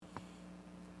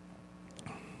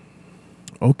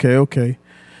Okay.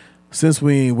 Since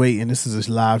we ain't waiting, this is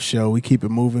a live show. We keep it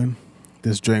moving.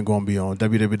 This joint gonna be on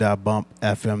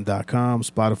www.bumpfm.com,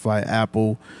 Spotify,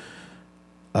 Apple,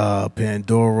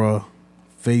 Pandora,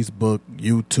 Facebook,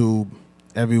 YouTube,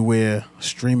 everywhere.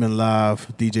 Streaming live.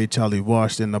 DJ Charlie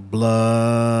Washed in the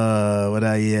blood. What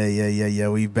up? Yeah.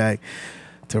 We back.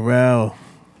 Terrell,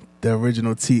 the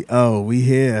original T.O. We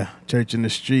here. Church in the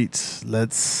Streets.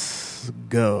 Let's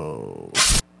go.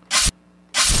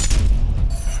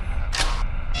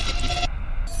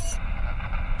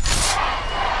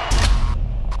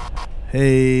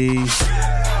 Hey.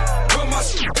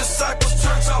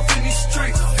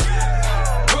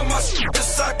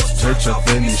 Church up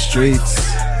in these streets.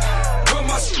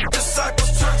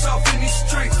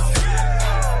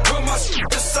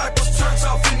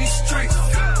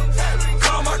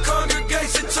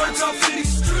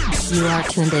 You are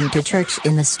tuned into Church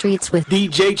in the Streets with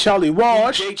DJ Charlie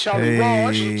Wash.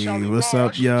 Hey, what's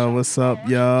up,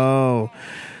 yo?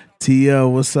 T.O.,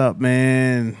 what's up,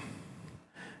 man?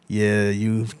 Yeah,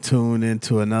 you tune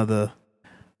into another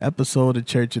episode of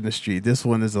Church in the Street. This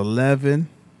one is 11.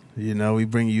 You know, we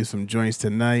bring you some joints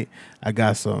tonight. I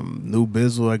got some New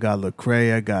Bizzle. I got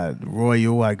Lecrae. I got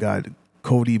Royal. I got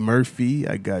Cody Murphy.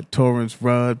 I got Torrance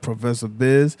Rudd, Professor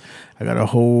Biz. I got a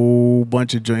whole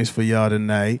bunch of joints for y'all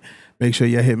tonight. Make sure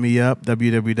y'all hit me up,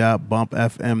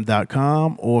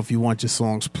 www.bumpfm.com, or if you want your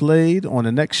songs played on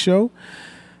the next show,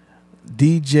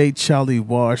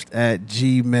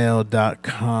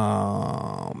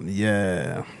 djcharliewashed@gmail.com.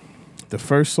 Yeah. The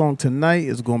first song tonight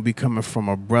is going to be coming from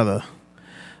a brother,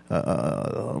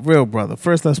 a real brother.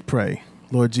 First, let's pray.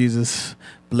 Lord Jesus,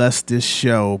 bless this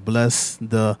show. Bless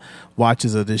the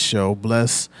watchers of this show.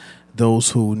 Bless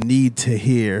those who need to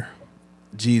hear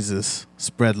Jesus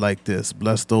spread like this.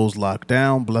 Bless those locked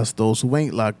down. Bless those who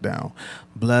ain't locked down.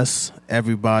 Bless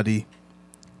everybody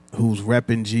who's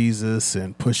repping Jesus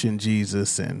and pushing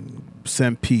Jesus, and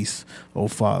send peace, oh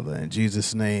Father. In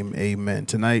Jesus' name, amen.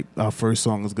 Tonight, our first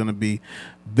song is going to be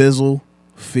Bizzle,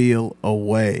 Feel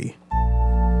Away.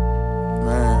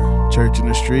 Man, Church in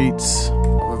the Streets. I've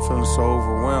been feeling so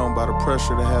overwhelmed by the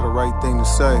pressure to have the right thing to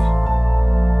say.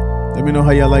 Let me know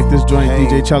how y'all like this joint,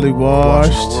 DJ Charlie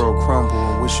Washed. Watching the world crumble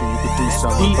and wishing you could do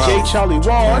something about DJ it. Charlie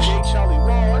Wash.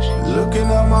 Looking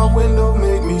out my window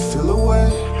make me feel away.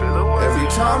 Every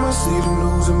time I see the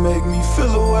news it make me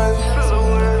feel away.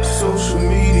 Social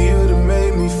media that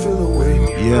made me feel away.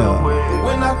 Yeah. But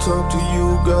when I talk to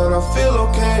you, God, I feel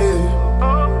okay.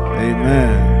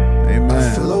 Amen. I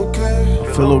feel okay. I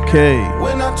feel okay.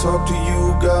 When I talk to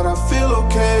you, God, I feel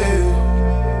okay.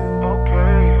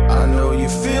 I know you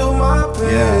feel my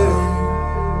pain.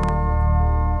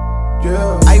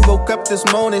 Yeah. I woke up this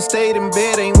morning, stayed in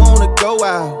bed, ain't wanna go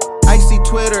out. I see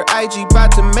Twitter, IG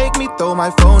bout to make me throw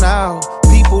my phone out.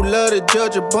 People love to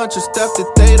judge a bunch of stuff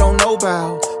that they don't know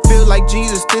about. Feel like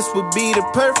Jesus, this would be the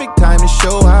perfect time to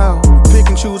show out. Pick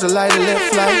and choose a light or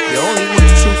left light. You only want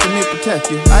the truth and it protect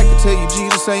you. I can tell you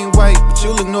Jesus ain't white, but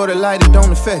you'll ignore the light, it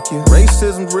don't affect you.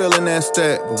 Racism's real and that's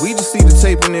that, but we just see the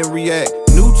tape and then react.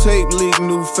 New tape leak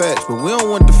new facts, but we don't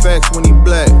want the facts when he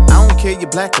black. I don't care you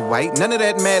black or white, none of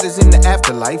that matters in the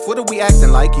afterlife. What are we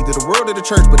acting like? Either the world or the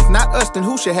church, but if not us, then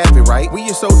who should have it, right? We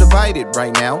are so divided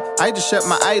right now. I just shut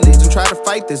my eyelids and try to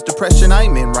fight this depression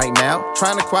I'm in right now.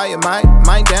 Trying to quiet my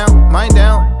mind down.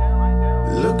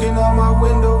 Looking out my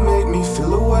window make me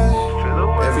feel away.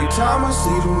 Every time I see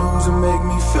the news it make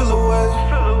me feel away.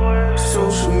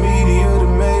 Social media that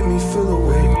made me feel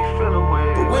away.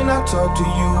 But when I talk to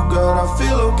you, God, I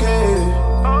feel okay.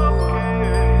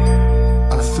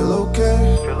 I feel okay.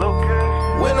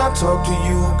 When I talk to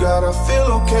you, God, I feel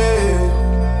okay.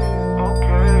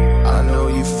 I know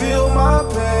you feel my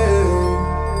pain.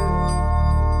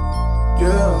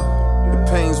 Yeah. It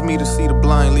pains me to see the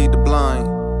blind lead the blind,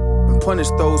 and punish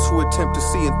those who attempt to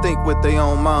see and think with their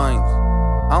own minds.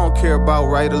 I don't care about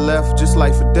right or left, just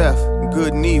life or death, and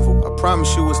good and evil. I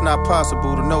promise you it's not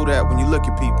possible to know that when you look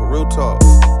at people, real talk.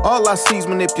 All I see is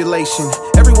manipulation,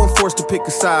 everyone forced to pick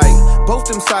a side. Both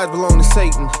them sides belong to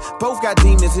Satan, both got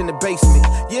demons in the basement.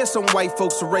 Yeah, some white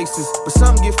folks are racist, but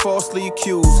some get falsely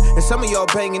accused. And some of y'all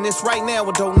banging this right now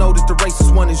and don't know that the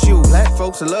racist one is you. Black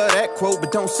folks love that quote,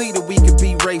 but don't see that we can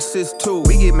be racist too.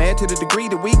 We get mad to the degree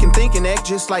that we can think and act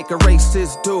just like a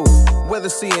racist do. Whether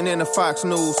CNN or Fox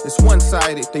News, it's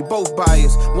one-sided, they both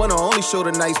biased. One will only show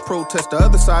the nice protest, the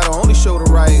other side will only show the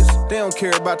riots. They don't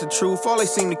care about the truth, all they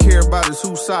seem to care about is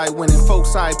whose side winning.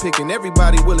 Folks side picking,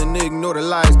 everybody willing to ignore the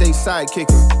lies they side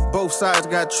kicking. Both sides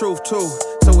got truth too,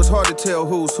 so it's hard to tell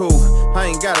who's who. I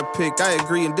ain't gotta pick, I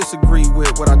agree and disagree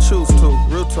with what I choose to.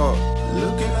 Real talk.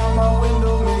 Looking out my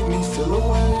window make me feel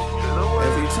away.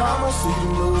 Every time I see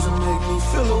them lose and make me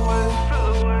feel away.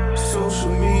 Social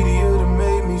media that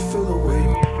made me feel away.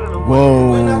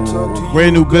 Whoa,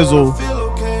 brand new Bizzle.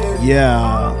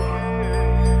 Yeah.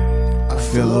 I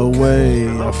feel away,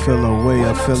 I feel away,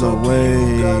 I feel away.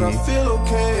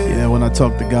 Yeah, when I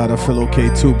talk to God, I feel okay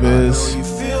too, Biz.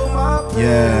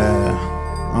 Yeah.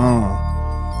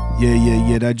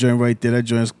 Yeah, that joint right there, that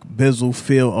joint's Bizzle,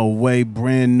 Feel Away,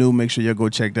 brand new. Make sure y'all go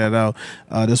check that out.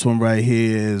 This one right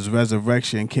here is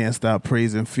Resurrection, Can't Stop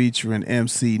Praising, featuring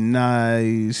MC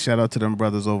Nice. Shout out to them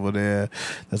brothers over there.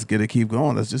 Let's get it, keep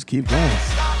going. Let's just keep going.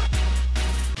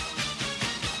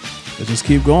 Let's just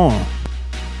keep going.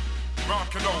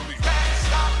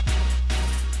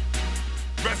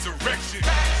 Resurrection.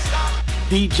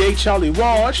 DJ Charlie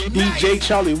Wash, DJ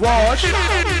Charlie Wash.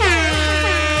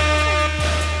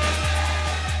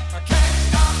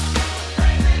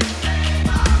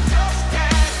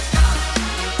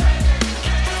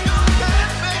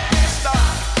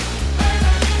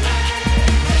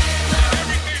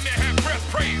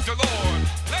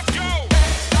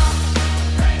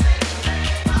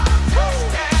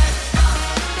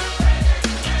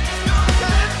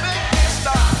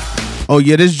 Oh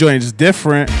yeah, this joint is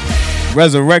different.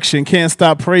 Resurrection, Can't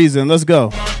Stop Praising. Let's go.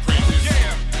 I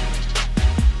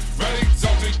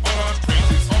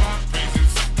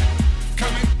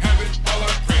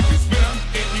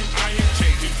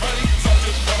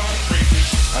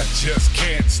just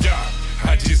can't stop.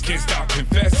 I just can't stop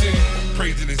confessing.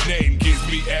 Praising his name gives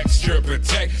me extra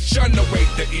protection. Away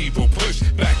the evil, push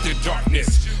back the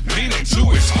darkness. Lean into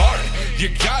his heart. You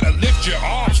gotta lift your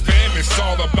arms, fam. It's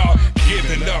all about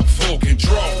giving up full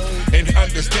control and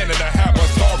understanding I have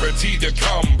authority to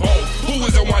come bold. Who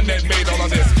is the one that made all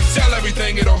of this? Sell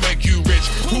everything, it'll make you rich.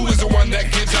 Who is the one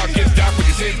that gives out gifts, die for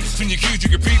your sins? When you accuse, you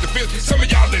can plead the fifth. Some of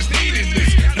y'all is needing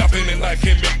this. Nothing in life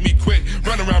can make me quit.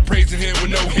 Run around praising him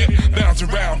with no hip. Bounce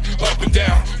around, up and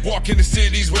down. Walk in the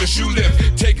cities with a shoe lift.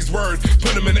 Take his word,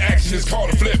 put him in action, it's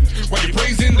called a flip. While you're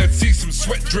praising, let's see some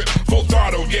sweat drip. Full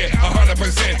throttle, yeah,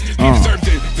 100%. He deserves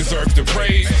it, deserves the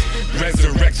praise.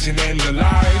 Resurrection and the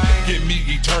life. Give me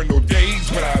eternal days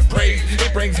when I pray.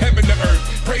 It brings heaven to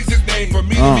earth. Praise his name for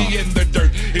me to be in the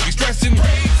dirt. If you're stressing,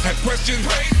 have questions,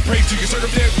 praise to your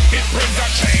circumstance. It brings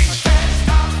out change.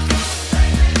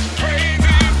 Praise his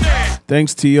name.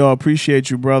 Thanks to y'all. Appreciate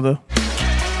you, brother.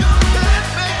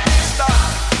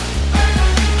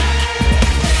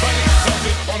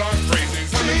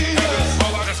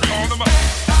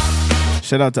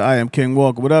 Shout out to I Am King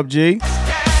Walker. What up, G?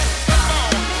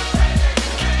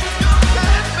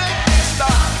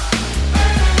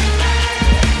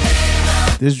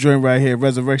 This joint right here,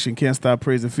 Resurrection, Can't Stop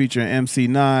Praising, featuring MC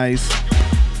Nice.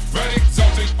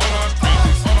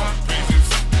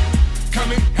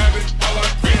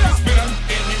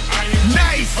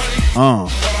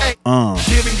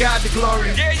 Giving God the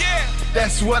glory. Yeah.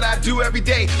 That's what I do every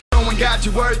day. Knowing God,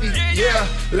 you're worthy. Yeah.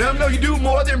 Let them know you do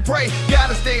more than pray.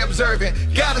 Gotta stay observant.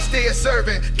 Gotta stay a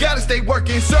servant. Gotta stay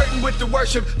working. Certain with the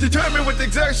worship. Determined with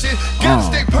exertion. Gotta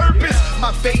stay purpose.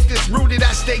 My faith is rooted.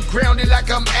 I stay grounded like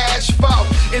I'm asphalt.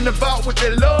 In the vault with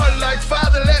the Lord, like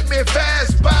Father, let me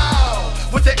fast bow.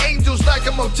 With the angels like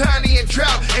I'm Otani and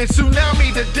Trout. And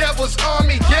Tsunami, the devil's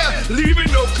army. Yeah. Leaving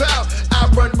no cloud. I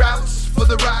run routes for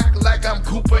the rock like I'm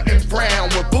Cooper and Brown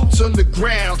with boots on the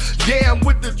ground. Yeah, I'm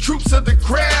with the troops of the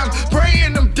crown,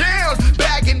 praying them down,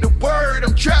 bagging the word.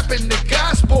 I'm trapping the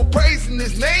gospel, praising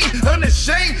his name,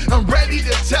 unashamed. I'm ready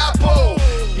to topple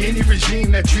any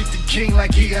regime that treat the king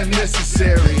like he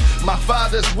unnecessary. My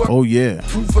father's word,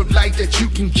 proof of light that you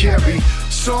can carry.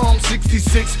 Psalm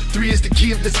 66:3 is the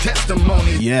key of this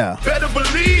testimony. Yeah. Better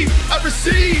believe I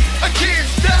receive. I can't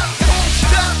stop, won't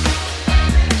stop.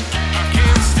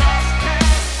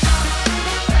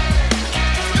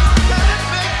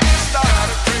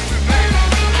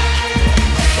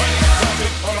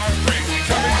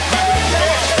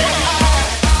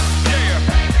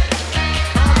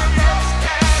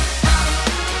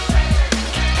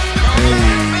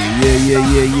 Yeah.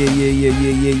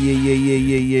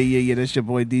 That's your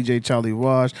boy DJ Charlie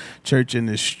Wash, Church in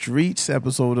the Streets,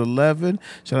 episode 11.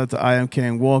 Shout out to I Am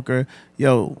King Walker.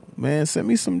 Yo, man, send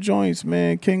me some joints,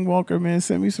 man. King Walker, man,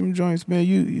 send me some joints, man.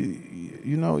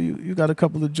 You know, you got a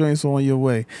couple of joints on your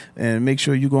way. And make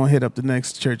sure you gonna hit up the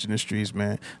next Church in the Streets,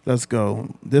 man. Let's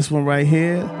go. This one right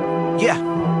here. Yeah.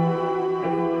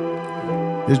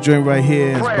 This joint right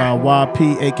here is by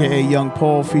YP, a.k.a. Young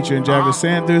Paul, featuring Jarvis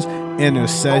Sanders,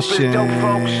 Intercession.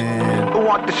 Who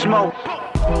want the smoke?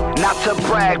 Not to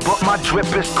brag, but my drip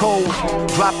is cold.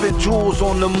 Dropping jewels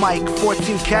on the mic,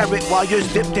 14 karat while you're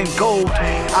dipped in gold.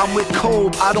 I'm with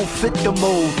Kobe, I don't fit the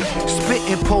mold.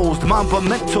 Spitting posed, Mamba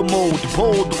mental mode.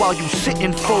 Bold while you sit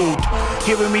and fold.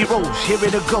 Hearing me rose, here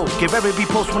it a go. Give every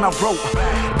repost when I wrote.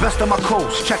 Best of my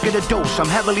coast, checking the dose. I'm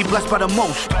heavily blessed by the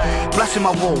most. Blessing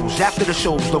my woes after the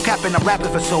shows. No capping, I'm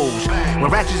rapping for souls.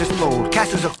 When ratchets explode,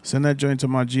 castles of. Send that joint to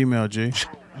my Gmail, G.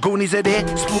 Goonies are there,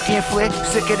 spooky and flair.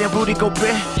 Sicker than Rudy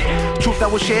Gobert. Truth I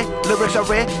will share, lyrics I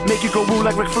read. Make you go woo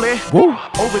like Ric Flair. Woo.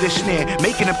 Over the snare,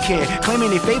 making them care.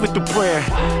 Claiming they favorite through prayer.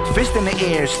 Fist in the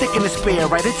air, sticking the spear.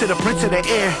 Right into the prince of the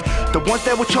air. The ones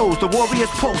that were chose, the warriors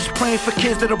post. Praying for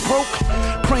kids that are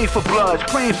broke. Praying for bloods,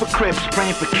 praying for crips.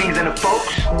 Praying for kings and the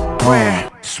folks.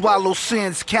 Prayer, swallow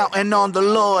sins, counting on the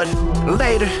Lord.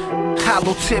 Later,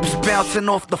 hollow tips bouncing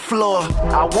off the floor.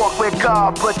 I walk with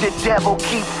God, but the devil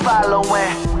keep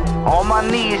following. On my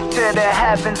knees to the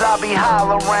heavens, I'll be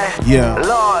hollering. Yeah.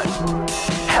 Lord,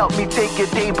 help me take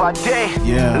it day by day.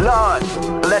 Yeah. Lord,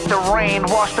 let the rain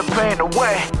wash the pain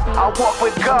away. I walk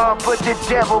with God, but the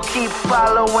devil keep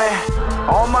following.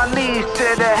 On my knees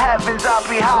to the heavens, I'll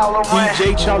be hollering.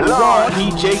 DJ Charlie Lord,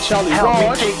 DJ Charlie help me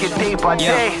Raj. take it day by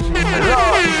day.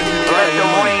 Lord, let the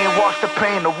rain wash the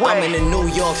pain away. I'm in a New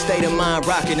York state of mind,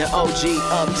 rocking an OG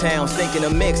uptown, thinking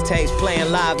of mixtapes,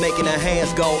 playing live, making her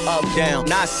hands go up, down.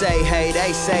 Not say hey,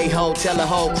 they say ho, tell the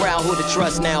whole crowd who to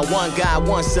trust now. One God,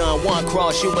 one son, one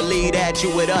cross, you believe that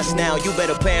you with us now, you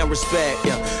better pay him respect,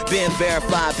 yeah. Been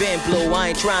verified, been blue, I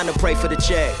ain't trying to pray for the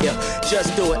check, yeah.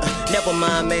 Just do it, never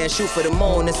mind, man, shoot for the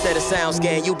moon instead of sound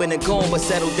scan. You been a goon, but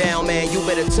settle down, man, you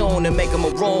better tune and make them a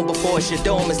room before it's your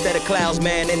dome instead of clouds,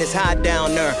 man, and it's hot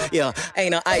down there, yeah.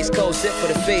 Ain't an ice cold sip for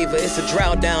the fever, it's a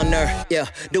drought down there, yeah.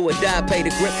 Do or die, pay the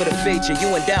grip for the feature,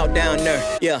 you in doubt down there,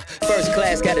 yeah. First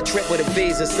class, got a trip with a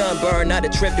visa, sunburn, not a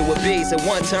trip to Ibiza,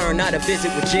 one turn, not a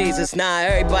visit with Jesus, nah,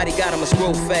 everybody got him a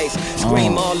screw face,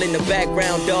 scream all in the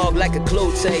background, dog, like a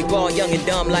clue tape, all young and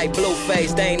dumb like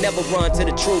Blueface, they ain't never run to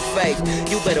the true faith,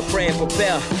 you better pray and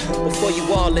prepare, before you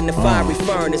all in the fiery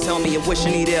furnace, homie, and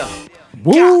wishing he there.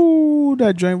 Woo!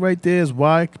 That joint right there is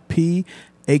YP,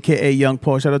 a.k.a. Young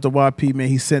Paul. Shout out to YP, man.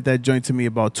 He sent that joint to me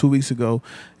about 2 weeks ago.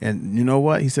 And you know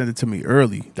what? He sent it to me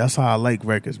early. That's how I like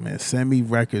records, man. Send me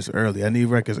records early. I need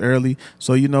records early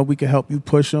so, you know, we can help you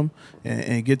push them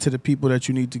and get to the people that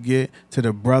you need to get, to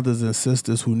the brothers and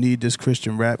sisters who need this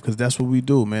Christian rap, because that's what we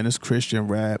do, man. It's Christian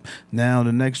rap. Now,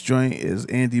 the next joint is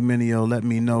Andy Mineo, Let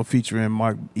Me Know, featuring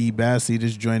Mark E. Bassie.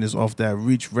 This joint is off that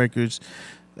Reach Records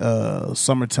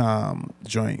summertime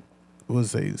joint. What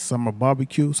was it? Summer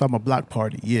barbecue, summer block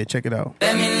party. Yeah, check it out.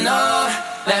 Let me know,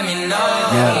 let me know.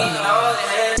 Yeah.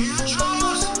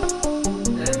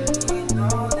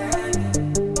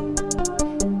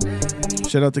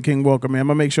 Shout out to King Walker, man. I'm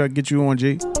gonna make sure I get you on,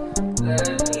 G.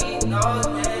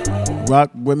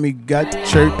 Rock with me, got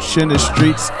church in the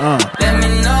streets. Let me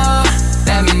know,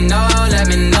 let me know, let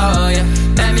me know, yeah.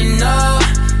 Let me know,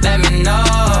 let me know.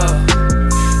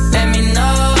 Let me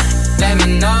know, let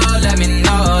me know, let me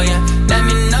know, yeah. Let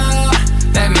me know,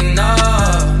 let me know.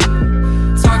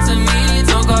 Talk to me,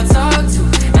 don't go talk to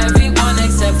everyone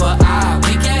except for I.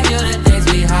 We can't hear the things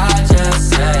we hide, just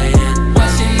saying.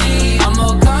 Watching me, I'm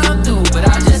gonna come through, but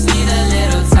I just need a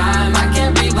little time. I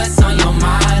can't read what's on your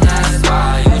mind, that's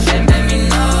why you should let me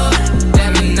know,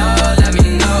 let me know, let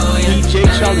me know, yeah. DJ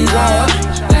Charlie Raj.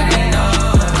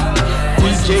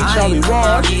 DJ Charlie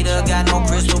Raj. Got no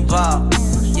crystal ball.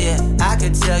 Yeah, I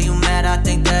could tell you mad, I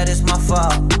think that it's my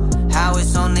fault. How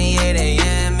it's only 8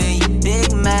 a.m. and you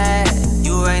big mad.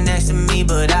 You right next to me,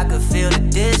 but I could feel the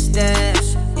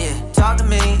distance. Yeah, talk to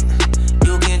me.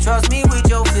 You can trust me with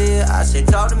your fear. I said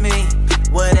talk to me.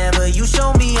 Whatever you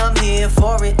show me, I'm here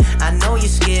for it. I know you're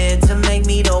scared to make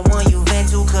me the one you vent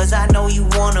to, cause I know you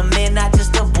want a man, not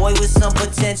just a boy with some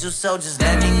potential. So just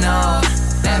let me know,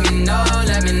 let me know,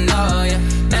 let me know, yeah.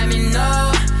 Let me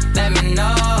know, let me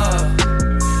know.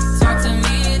 Talk to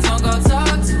me, don't go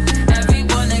talk to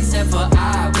everyone except for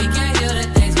I. We can't hear the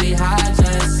things we hide,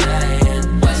 just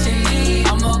saying. Watching me,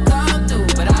 I'm gonna come through,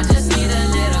 but I just need a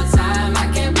little time.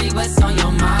 I can't read what's on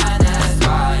your mind, that's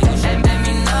why you should let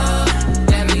me know,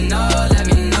 let me know, let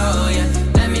me know, yeah.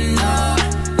 Let me know,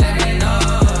 let me know,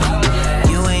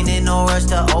 yeah. You ain't in no rush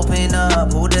to open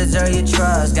up. Who deserve your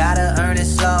trust? Gotta earn it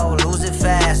so, lose it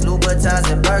fast.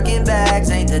 Louboutins and Birkin bags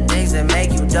ain't the things that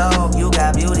make you dope. You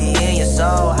got beauty in your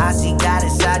soul. I see God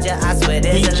inside you. I swear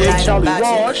there's DJ a light Charlie about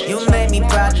Raj. you. You made me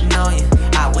proud to know you.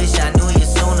 I wish I knew you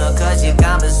sooner, cause your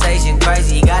conversation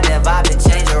crazy. You got that vibe to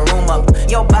change your room up.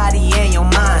 Your body and your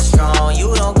mind strong.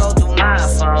 You don't go through my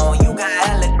phone. You got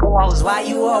hella clothes. Why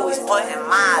you always putting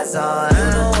mine on? You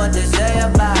know what to say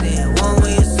about it when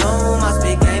we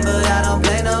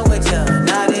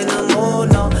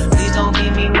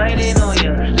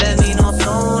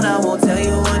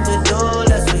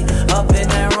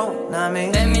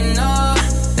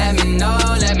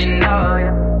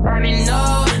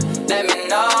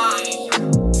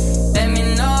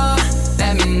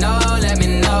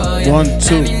 1, 2, 1,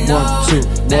 2,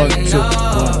 1, 2,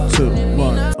 1, 2,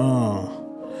 1.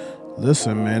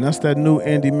 Listen, man, that's that new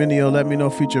Andy Mineo, Let Me Know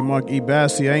feature Mark E.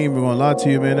 Bassi. I ain't even gonna lie to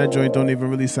you, man. That joint don't even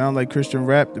really sound like Christian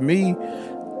rap to me.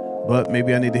 But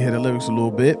maybe I need to hear the lyrics a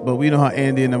little bit. But we know how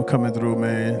Andy and them coming through,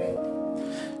 man.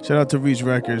 Shout out to Reach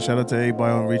Records. Shout out to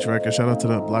everybody on Reach Records. Shout out to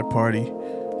the block party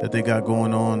that they got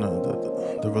going on.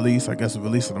 The release, I guess the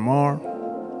release of tomorrow.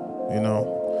 You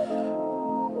know.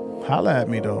 Holla at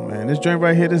me, though, man. This joint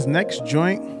right here, this next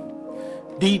joint.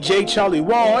 DJ Charlie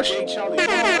Wash. Next joint we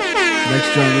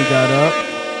got up.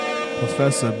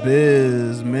 Professor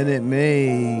Biz, Minute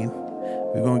Maid.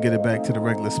 We're going to get it back to the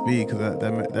regular speed because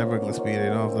that regular speed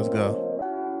ain't off. Let's go.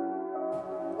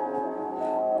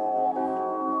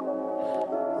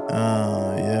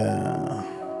 Yeah.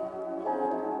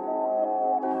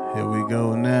 Here we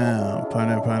go now.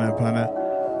 Punna.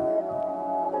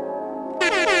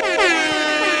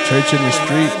 Church in the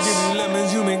streets.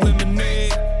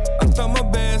 I thought my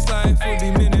best life would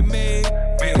be Minute Maid.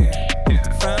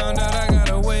 Found out I got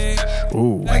away.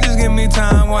 Ooh. Like just give me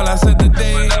time while I set the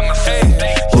day.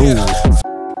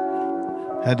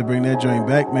 Had to bring that joint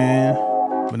back, man.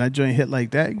 When that joint hit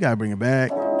like that, you gotta bring it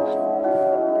back.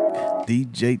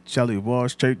 DJ Charlie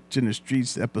Walsh, Church in the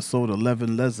Streets, episode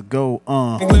 11. Let's go.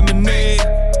 Lemonade.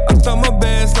 I thought my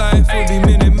best life would be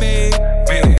Minute Maid.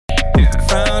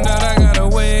 Found out I got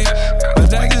away. But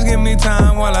that just give me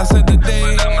time while I set the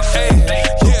day.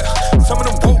 Yeah. Some of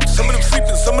them woke, some of them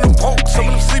sleeping, some of them woke, some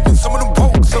of them sleeping, some of them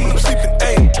woke, some of them sleeping.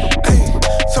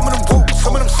 Some of them woke,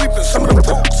 some of them sleeping, some of them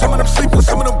woke, some of them sleeping,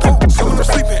 some of them woke, some of them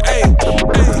sleeping.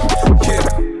 Yeah.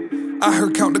 I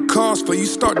heard count the cost before you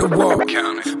start to walk.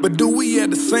 But do we have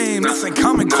the same? This ain't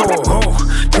common core.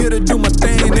 Here to do my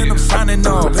thing, then I'm signing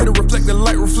off. Here to reflect the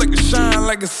light, reflect the shine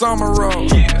like a summer roll.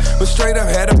 But straight up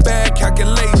had a bad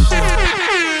calculation.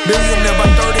 Millionaire by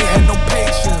 30, had no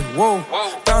patience. Whoa.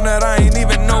 Found out I ain't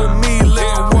even know me.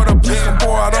 Living water, please and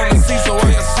pour out on the sea so I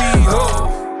can see.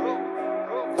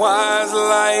 Why is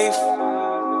life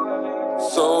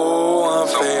so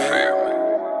unfair?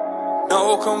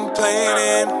 No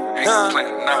complaining.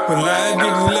 When life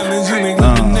gives you lemons, you make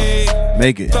lemonade.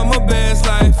 Make it. Thought my best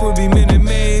life would be Minute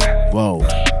Maid. Whoa.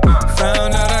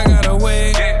 Found out I got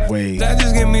away. Wait. That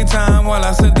just give me time while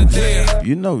I set the day.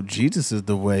 You know Jesus is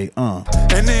the way,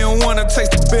 And they don't wanna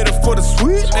taste the bitter for the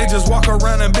sweet. They just walk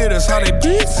around and bitters how they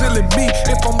be. Silly me.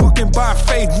 If I'm walking by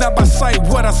faith, not by sight,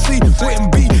 what I see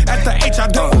wouldn't be at the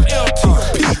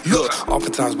HILTP. Look,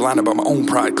 oftentimes blinded by my own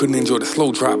pride, couldn't enjoy the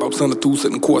slow drop. I was under through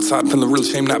sitting courtside, feeling real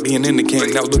shame not being in the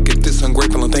game. Now look at this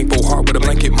ungrateful and thankful heart with a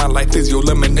blanket. My life is your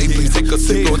lemonade. Please take a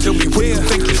sip or tell me what you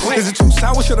think. Is it too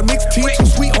sour? Should I mix tea? Too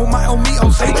sweet on my own me?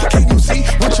 Say, can you see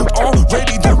what you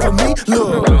already done for me?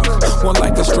 Look, one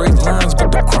like the straight lines,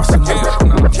 but the crossing up.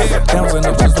 Downs and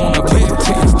ups just wanna play the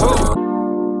tears.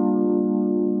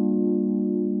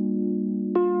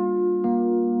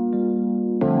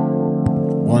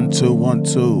 1 2 1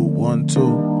 2 1 2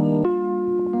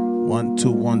 1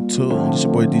 2 1 2. This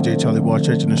your boy DJ Charlie Walsh,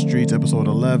 Church in the Streets, episode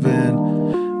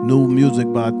 11. New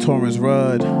music by Torrance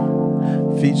Rudd,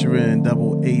 featuring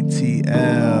Double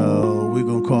ATL. We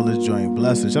gonna call this joint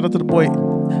Blessed. Shout out to the boy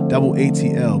Double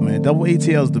ATL, man. Double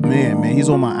ATL's the man. He's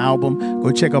on my album.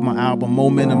 Go check out my album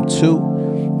Momentum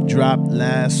 2. Dropped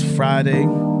last Friday. You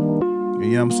know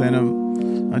what I'm saying?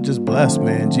 I'm just blessed,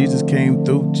 man. Jesus came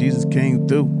through. Jesus came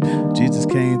through. Jesus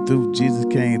came through. Jesus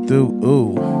came through.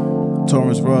 Ooh.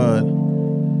 Torrance Rudd.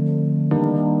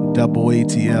 Double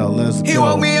ATL. Let's go. He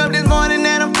woke me up this morning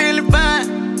and I'm feeling fine.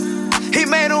 He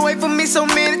made a way for me so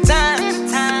many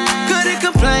times. Couldn't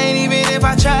complain even if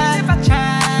I tried.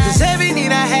 Cause every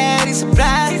need I had, he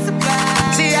supplied.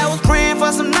 See, I was praying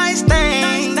for some nice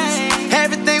things.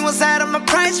 Everything was out of my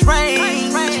price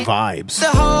range. Vibes. The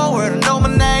whole world know my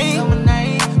name.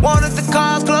 Wanted the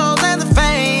cars, clothes, and the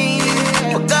fame.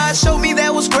 But God showed me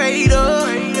that was greater.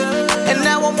 And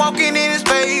now I'm walking in his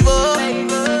favor.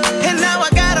 And now I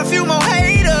got a few more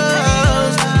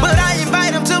haters. But I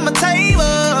invite them to my table.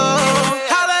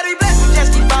 All of these blessings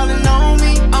just keep falling on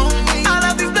me. All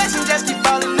of these blessings just keep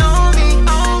falling on me.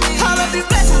 All of these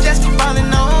blessings just keep falling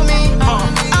on me. All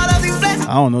of these blessings.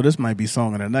 I don't know, this might be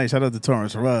song of the night. Shout out to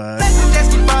Torrance Rudd. Blessings just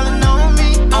keep falling on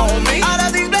me. All of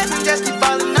these blessings just keep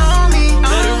falling on me.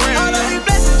 All of these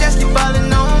blessings just keep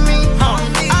falling on me.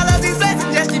 All of these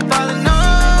blessings just keep falling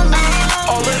on me.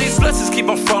 All of these blessings keep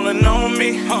on falling on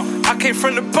me. I came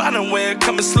from the bottom where it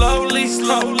coming slowly.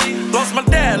 Lost my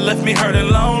dad, left me hurt and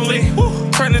lonely.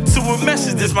 Turned into a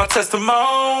message, this my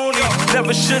testimony.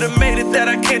 Never should have made it, that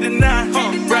I can't deny.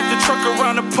 Wrapped the truck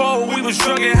around the pole, we was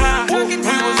drunk and high. We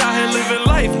was out here living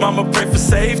life, mama pray for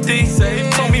safety.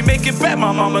 Told me make it back,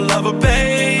 my mama love her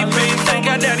baby. Thank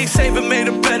God daddy saved her, made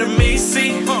a better me,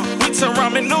 see. We turn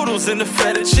ramen noodles into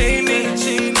fettuccine.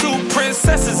 2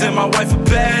 princesses and my wife a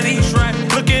baddie.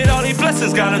 Look at all these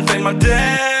blessings, gotta thank my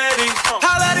daddy.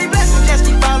 All of these blessings just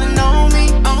keep falling on me.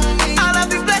 All of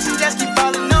these blessings just keep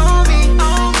falling on me.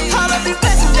 All of these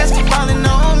blessings just keep falling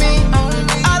on me.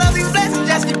 All of these blessings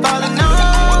just keep falling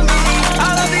on me.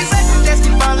 All of these blessings just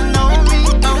keep falling on me.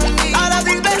 All of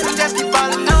these blessings just keep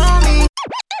falling on me.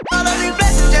 All of these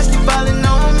blessings just keep falling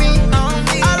on me.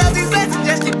 All of these blessings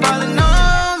just keep falling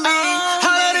on me.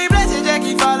 All of these blessings just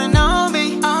keep falling on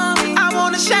me. I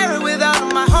wanna share it with all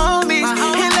of my homies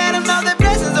and let them know that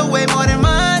blessings are way more than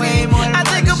money. I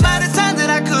think about the times that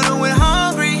I could've went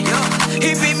hungry.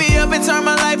 He picked me up and turned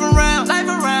my life around.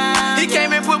 He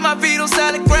came and put my feet on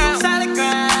solid ground.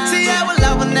 See, I was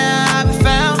lost, but now I've been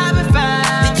found.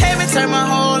 He came and turned my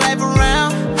whole life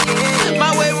around.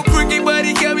 My way was crooked, but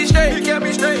he kept me straight.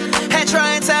 Had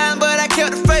trying times, but I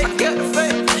kept the faith.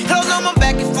 Clothes on my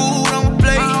back and food on my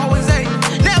plate.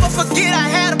 Never forget I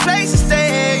had a place to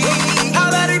stay.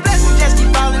 All of these blessings just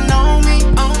keep falling on me.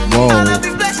 All of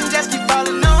these blessings just keep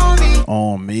falling on me.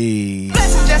 On me.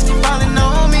 Blessings just keep falling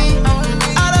on me.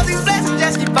 All of these blessings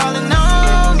just keep falling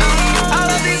on me. All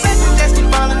of these blessings just keep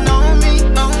falling on me.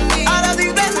 All of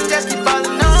these blessings just keep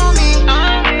falling on me.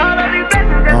 All of these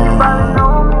blessings just keep falling on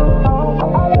me.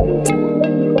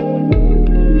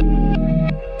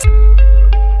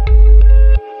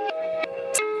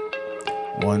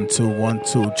 1 2 1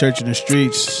 2. Church in the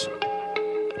Streets.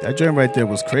 That joint right there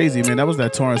was crazy, man. That was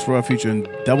that Torrance Roy featuring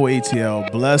Double ATL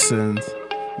Blessings.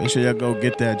 Make sure y'all go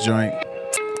get that joint.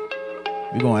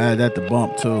 We're going to add that to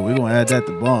bump, too. We're going to add that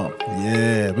to bump.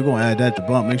 Yeah, we're going to add that to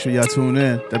bump. Make sure y'all tune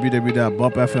in.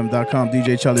 www.bumpfm.com.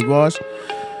 DJ Charlie Wash.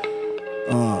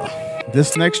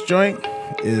 This next joint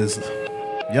is...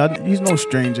 y'all. He's no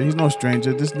stranger.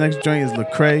 This next joint is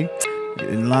Lecrae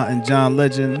and John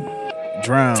Legend,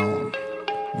 Drown.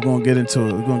 We're going to get into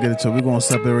it. We're going to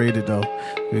separate it, though.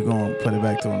 We're going to put it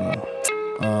back to another.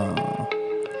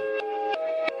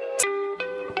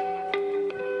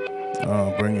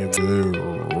 Bring it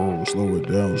back. Slow it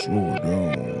down.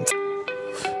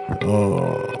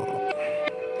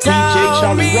 DJ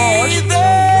Charlie Wash.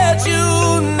 That you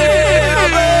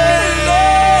never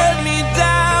let me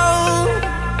down,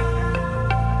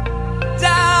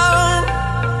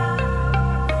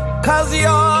 'cause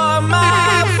you're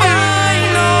my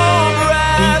final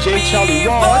breath. DJ Charlie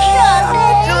Wash.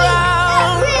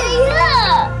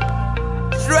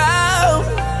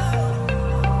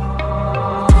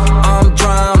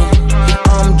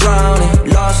 I'm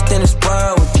drowning, lost in this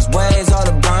world with these waves all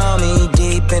around me.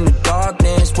 Deep in the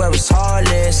darkness where it's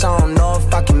heartless. I don't know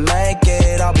if I can make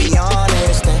it, I'll be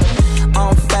honest. And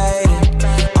I'm faded.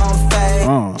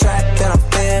 Trapped and I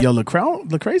feel. Yo,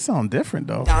 Lecrae sound different,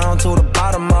 though. Down to the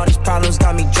bottom, all these problems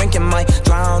got me drinking. Might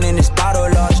drown in this bottle,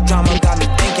 lost drama got me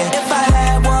thinking. If I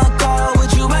had one call,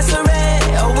 would you answer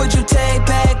it? Or would you take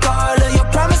back all of your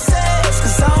promises?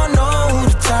 'Cause I don't know who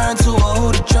to turn to or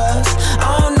who to trust.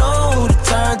 I don't know who to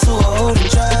turn to or who to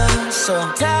trust. So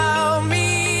tell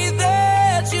me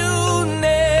that you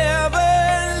never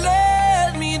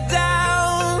let me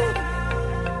down.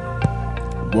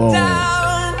 Whoa.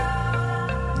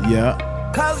 Yeah.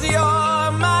 'Cause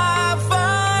you're my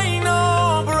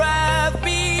final breath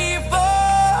before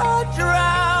I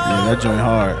drown. Yeah, that joint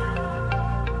hard.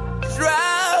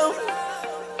 Drown.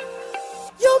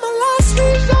 You're my last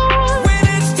resort when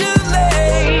it's too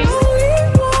late.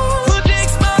 Who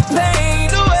takes my pain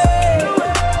away?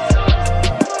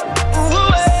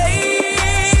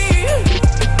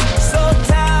 So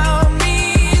tell me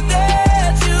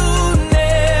that you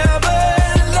never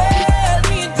let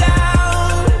me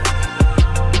down.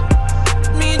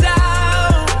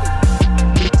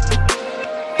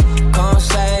 Come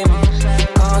save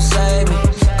me,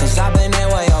 'cause I've been in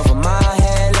way over my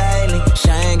head lately.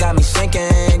 Shame got me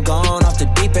sinking, going off the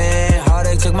deep end.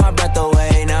 Heartache took my breath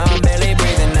away, now I'm barely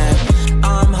breathing in.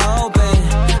 I'm hoping,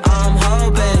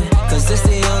 'cause this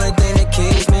the only thing that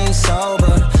keeps me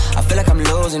sober. I feel like I'm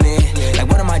losing it, like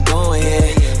what am I doing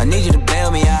here? I need you to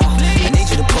bail me out, I need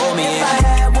you to pull me in. If I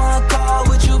had one call,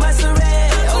 would you answer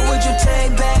it? Or would you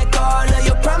take back all of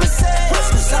your promises?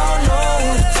 'Cause I don't know who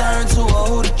to turn to or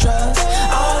who to trust.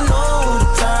 I don't know who to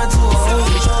turn to or who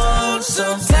to trust. So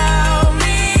tell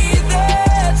me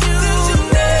that you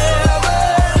never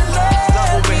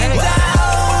let me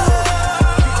down.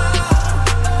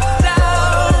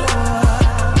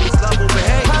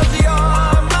 'Cause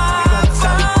you're my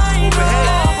final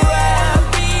breath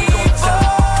before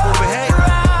I drown.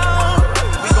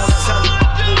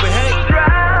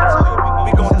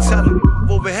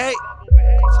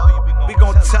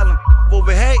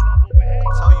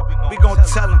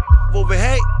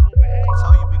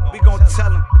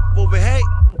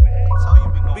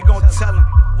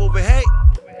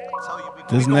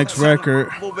 This next record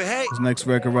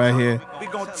right here,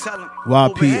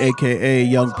 YP, aka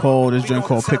Young Paul. This joint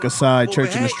called Pick a Side,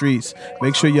 Church in the Streets.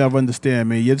 Make sure y'all understand,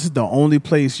 man. This is the only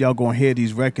place y'all gonna hear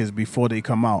these records before they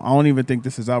come out. I don't even think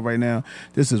this is out right now.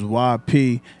 This is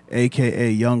YP,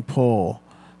 aka Young Paul,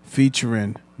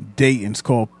 featuring Dayton. It's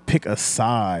called Pick a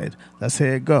Side. Let's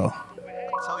hear it go.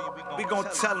 We gonna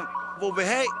tell him over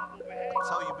hey.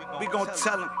 We gonna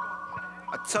tell him.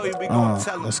 I tell you we gonna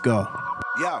tell him. Let's go.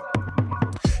 Yo.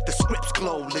 The scripts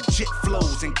glow, legit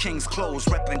flows in king's clothes.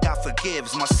 Reppin' God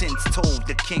forgives, my sins told,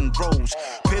 the king rose.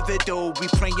 Pivotal, we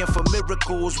praying for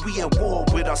miracles. We at war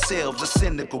with ourselves, a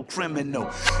cynical criminal.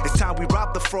 It's time we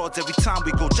rob the frauds every time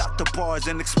we go jot the bars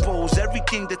and expose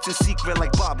everything that's in secret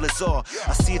like Bob Lazar.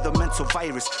 I see the mental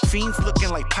virus, fiends looking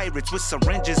like pirates with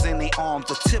syringes in their arms.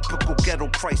 The typical ghetto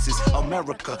crisis,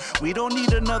 America. We don't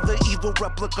need another evil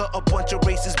replica, a bunch of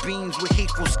racist beams with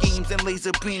hateful schemes and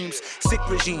laser beams. Sick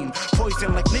regime,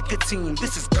 poison like nicotine.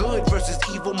 This is good versus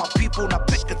evil, my people, now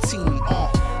pick a team.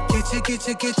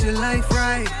 Get your life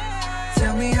right.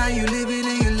 Tell me how you living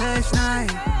in your last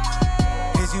night.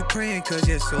 Is you praying cause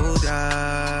your soul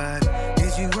died?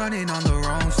 Is you running on the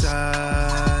wrong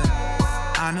side?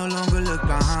 I no longer look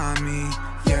behind me,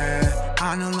 yeah.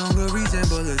 I no longer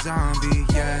resemble a zombie,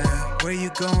 yeah. Where you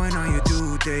going on your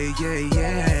due day,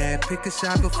 yeah. Pick a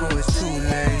side before it's too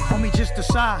late. Homie, just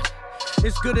decide.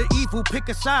 It's good or evil, pick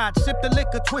a side. Sip the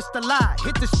liquor, twist the lie.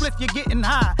 Hit the spliff, you're getting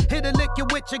high. Hit a lick, you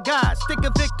with your guys. Stick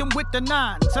a victim with the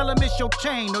 9. Tell him it's your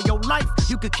chain or your life,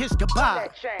 you could kiss goodbye.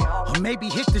 Or maybe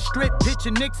hit the strip,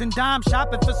 pitching nicks and dime.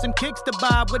 Shopping for some kicks to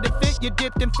buy. With a fit, you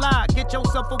dipped and fly. Get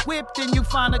yourself a whip, then you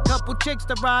find a couple chicks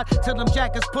to ride. Till them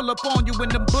jackets pull up on you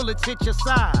and them bullets hit your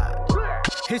side.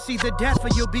 It's either death or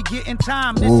you'll be getting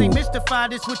time. This ain't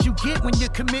mystified, it's what you get when you're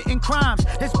committing crimes.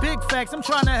 It's big facts, I'm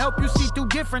trying to help you see through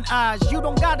different eyes. You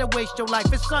don't gotta waste your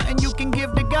life, it's something you can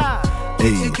give to God.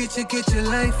 Hey. Get your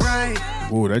life right.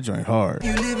 Ooh, that joint hard.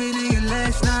 You living in your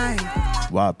last night.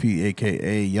 YP,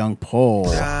 aka Young Paul,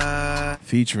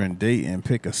 featuring Dayton,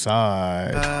 Pick a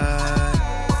Side.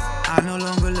 I no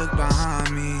longer look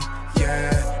behind me,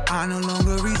 yeah. I no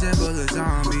longer resemble a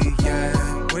zombie, yeah.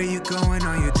 Where you going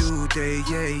on your due day,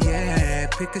 yeah.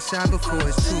 Pick a side before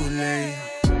it's too late.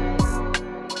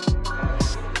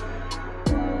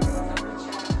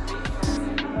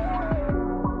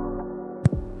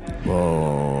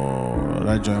 Whoa,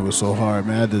 that joint was so hard,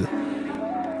 man.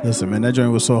 That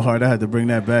joint was so hard. I had to bring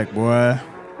that back, boy. I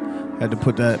had to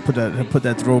put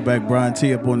that throwback Brian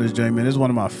T up on this joint, man. This is one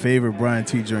of my favorite Brian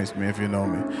T joints, man, if you know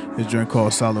me. This joint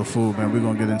called Solid Food, man. We're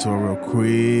gonna get into it real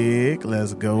quick.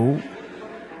 Let's go.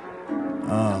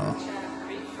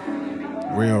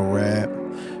 Real rap,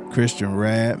 Christian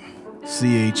rap,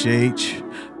 CHH,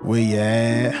 where you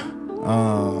at?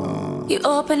 You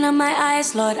open up my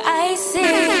eyes, Lord, I see.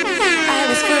 I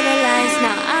was full of lies,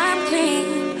 now I'm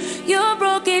clean. Your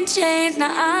broken chains,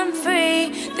 now I'm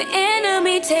free. The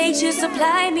enemy takes you,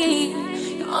 supply me.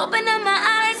 You open up my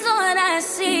eyes, Lord, I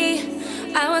see.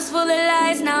 I was full of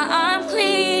lies, now I'm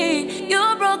clean.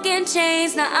 Your broken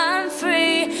chains, now I'm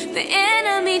free. The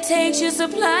enemy takes you,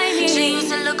 supply me. She used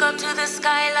to look up to the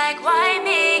sky like, why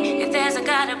me? If there's a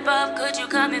God above, could you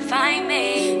come and find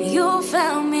me? You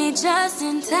found me just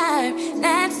in time.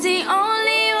 That's the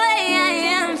only way I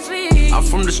am free. I'm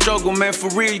from the struggle, man, for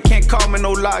real, you can't call me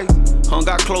no lie. Hung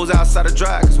our clothes outside the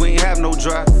dry, cause we ain't have no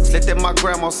dry. Slept at my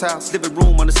grandma's house, living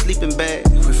room on a sleeping bag.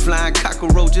 We flying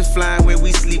cockroaches, flying where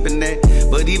we sleeping at.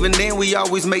 But even then, we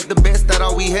always make the best out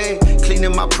all we had.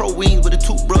 Cleaning my pro-wings with a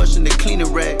toothbrush and a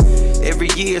cleaning rag. Every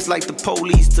year, it's like the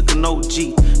police took an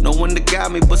OG. No one to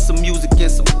guide me but some music and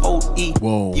some OE.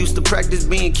 Whoa. Used to practice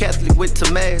being Catholic, went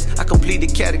to mass. I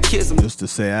completed catechism. Just to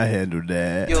say I handled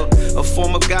that. Yo, a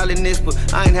form of godliness, but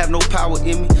I ain't have no power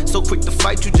in me. So quick to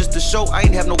fight you just to show I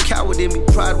ain't have no coward in me.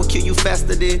 Pride will kill you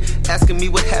faster than asking me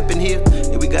what happened here.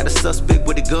 And we got a suspect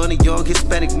with a gun, a young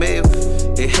Hispanic male.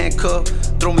 They handcuffed,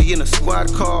 throw me in a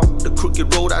squad car. The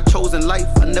crooked road I chose in life,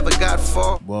 I never got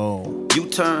far. Whoa.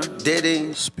 U-turn, dead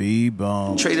end, speed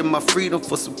bump. Trading my freedom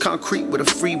for some concrete with a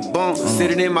free bump.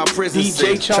 Sitting in my prison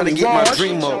cell, trying to get my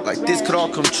dream up. Like this could all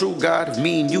come true, God, if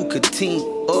me and you could team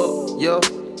up, yeah.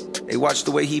 Hey, watch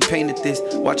the way he painted this.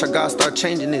 Watch how God start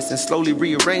changing this and slowly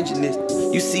rearranging this.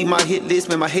 You see my hit list,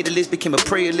 man, my hater list became a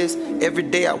prayer list. Every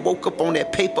day I woke up on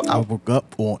that paper. I woke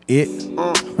up on it.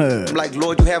 I'm like,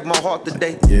 Lord, you have my heart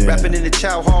today. Yeah. Rapping in the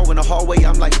chow hall in the hallway,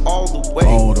 I'm like all the way.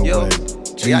 All the way.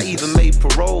 Yeah, I even made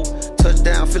parole.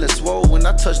 Touchdown, feeling swole when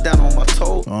I touched down on my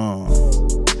toe.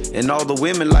 And all the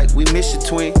women like, we miss you,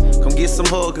 twin. Come get some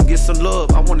hug, come get some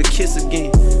love. I wanna kiss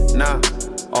again. Nah.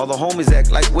 All the homies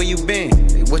act like, where you been?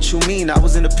 Hey, what you mean? I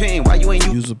was in the pen. Why you ain't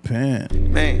use a pen?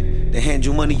 Man, they hand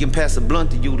you money and pass a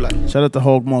blunt to you like. Shout out to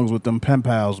Hog Monks with them pen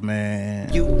pals,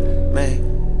 man. You, man,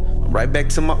 I'm right back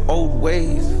to my old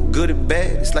ways. Good and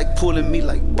bad, it's like pulling me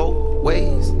like both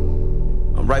ways.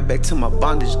 I'm right back to my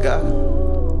bondage,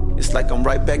 God. It's like I'm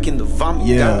right back in the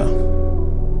vomit,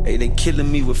 God. Hey, they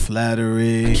killing me with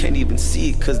flattery. I can't even see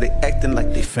it cause they acting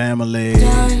like they family.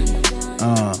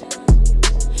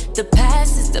 The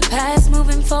past is the past,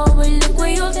 moving forward, look where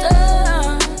you've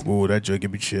done. Ooh, that joke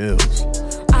give me chills.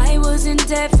 I was in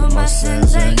debt for my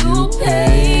sins that you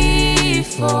paid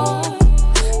for.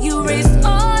 You raised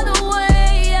all the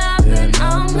way up and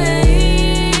I'll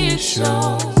make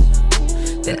sure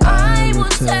that I will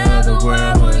tell the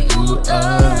world what you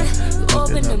are. You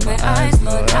opened up my eyes,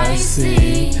 Lord, I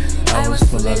see. I was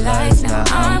full of lies, now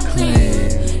I'm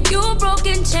clean. You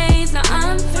broken chains, now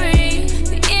I'm free.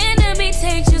 The enemy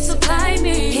takes you, supply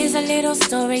me. Here's a little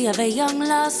story of a young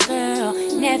lost girl.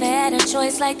 Never had a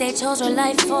choice like they chose her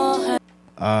life for her.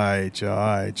 Alright,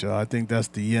 y'all. I think that's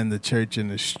the end of Church in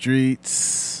the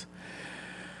Streets.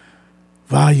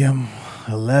 Volume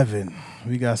 11.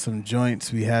 We got some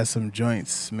joints. We had some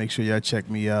joints. Make sure y'all check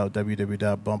me out,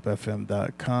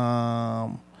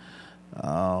 www.bumpfm.com.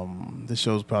 This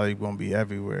show's probably going to be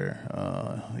everywhere.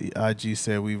 IG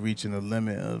said we reaching the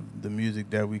limit of the music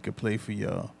that we could play for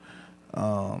y'all.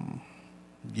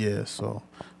 Yeah, so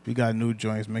we got new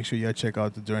joints. Make sure y'all check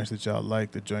out the joints that y'all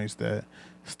like, the joints that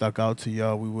stuck out to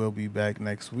y'all. We will be back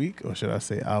next week, or should I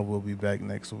say I will be back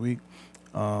next week.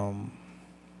 And,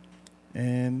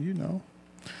 you know,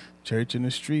 Church in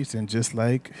the Streets. And just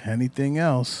like anything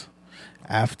else,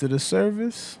 after the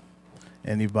service,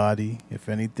 anybody, if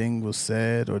anything was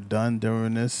said or done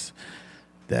during this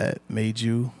that made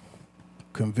you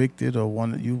convicted or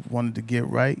wanted to get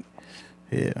right,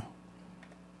 yeah.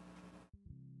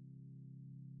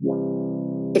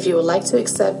 If you would like to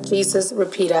accept Jesus,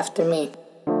 repeat after me.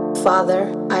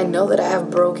 Father, I know that I have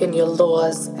broken your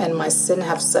laws and my sin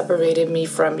have separated me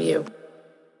from you.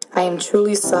 I am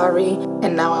truly sorry,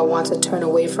 and now I want to turn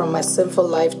away from my sinful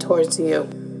life towards you.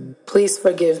 Please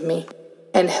forgive me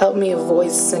and help me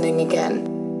avoid sinning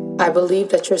again. I believe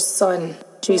that your Son,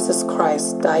 Jesus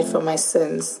Christ, died for my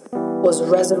sins, was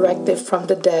resurrected from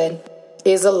the dead,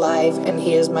 is alive, and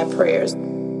hears my prayers.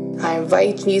 I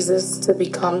invite Jesus to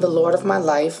become the Lord of my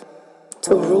life,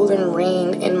 to rule and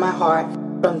reign in my heart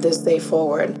from this day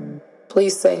forward.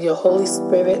 Please send your Holy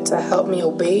Spirit to help me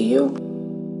obey you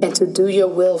and to do your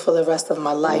will for the rest of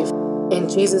my life. In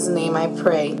Jesus' name I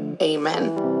pray,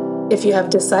 amen. If you have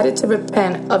decided to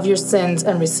repent of your sins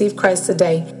and receive Christ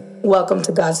today, welcome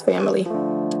to God's family.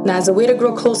 Now, as a way to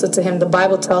grow closer to Him, the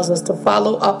Bible tells us to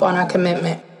follow up on our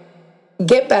commitment.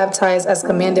 Get baptized as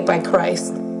commanded by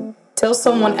Christ. Tell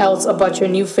someone else about your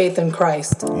new faith in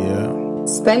Christ. Yeah.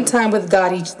 Spend time with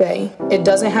God each day. It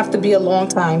doesn't have to be a long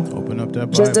time. Open up that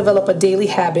Bible. Just develop a daily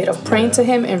habit of praying to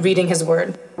Him and reading His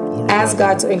Word. Ask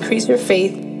God to increase your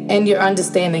faith and your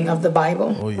understanding of the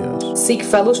Bible. Oh, yes. Seek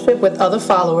fellowship with other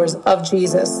followers of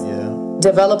Jesus. Yeah.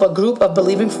 Develop a group of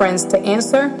believing friends to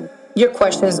answer your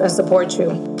questions and support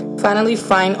you. Finally,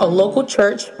 find a local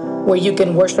church where you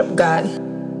can worship God.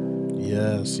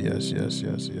 Yes.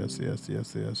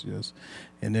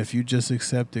 And if you just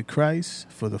accepted Christ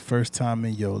for the first time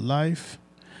in your life,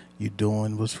 you're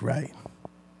doing what's right.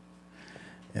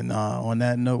 And on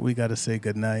that note, we got to say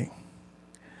goodnight.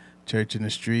 Church in the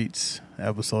Streets,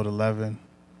 episode 11.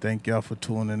 Thank y'all for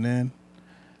tuning in.